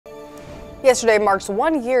Yesterday marks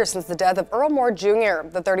 1 year since the death of Earl Moore Jr.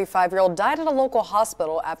 The 35-year-old died at a local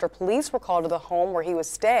hospital after police were called to the home where he was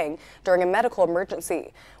staying during a medical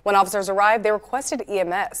emergency. When officers arrived, they requested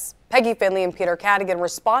EMS. Peggy Finley and Peter Cadigan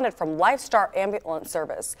responded from Lifestar Ambulance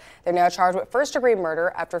Service. They're now charged with first-degree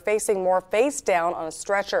murder after facing Moore face down on a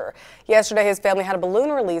stretcher. Yesterday, his family had a balloon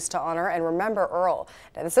release to honor and remember Earl.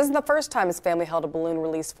 Now, this isn't the first time his family held a balloon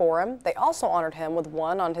release for him. They also honored him with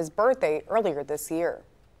one on his birthday earlier this year.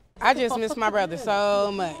 I just miss my brother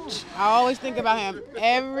so much. I always think about him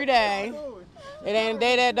every day. It ain't a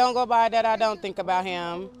day that don't go by that I don't think about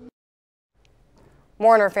him.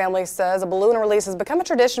 Moore family says a balloon release has become a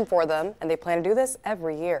tradition for them, and they plan to do this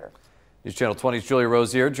every year. News Channel 20's Julia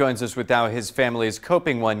Rosier joins us with how his family is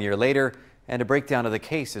coping 1 year later and a breakdown of the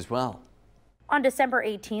case as well. On December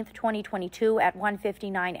 18, 2022 at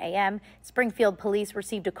 1:59 a.m., Springfield police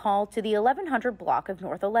received a call to the 1100 block of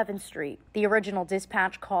North 11th Street. The original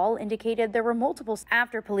dispatch call indicated there were multiple.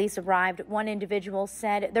 After police arrived, one individual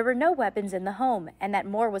said there were no weapons in the home and that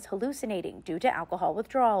Moore was hallucinating due to alcohol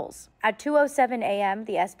withdrawals. At 2:07 a.m.,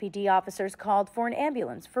 the SPD officers called for an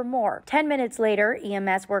ambulance for Moore. 10 minutes later,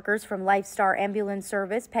 EMS workers from Lifestar Ambulance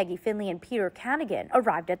Service, Peggy Finley and Peter Cadigan,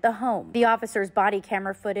 arrived at the home. The officers' body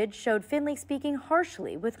camera footage showed Finley speaking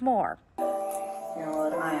harshly with Moore. You know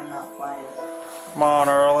what? I am not playing. Come on,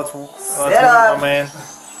 Earl. Let's move, up. my man.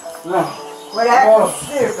 What happened?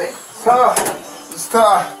 Stupid. Sit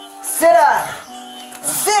up.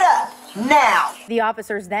 Sit up. Now! The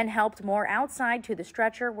officers then helped Moore outside to the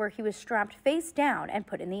stretcher where he was strapped face down and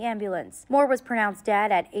put in the ambulance. Moore was pronounced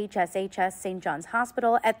dead at HSHS St. John's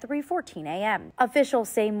Hospital at 3:14 a.m. Officials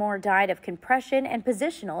say Moore died of compression and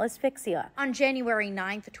positional asphyxia. On January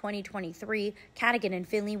 9, 2023, Cadigan and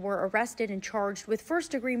Finley were arrested and charged with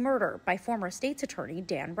first-degree murder by former state's attorney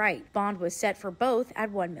Dan Wright. Bond was set for both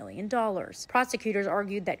at $1 million. Prosecutors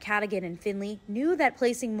argued that Cadigan and Finley knew that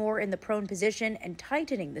placing Moore in the prone position and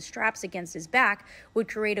tightening the straps against his back would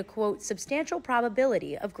create a, quote, substantial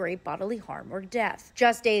probability of grave bodily harm or death.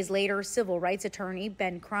 Just days later, civil rights attorney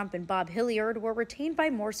Ben Crump and Bob Hilliard were retained by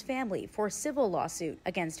Moore's family for a civil lawsuit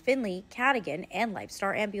against Finley, Cadigan, and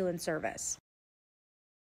Lifestar Ambulance Service.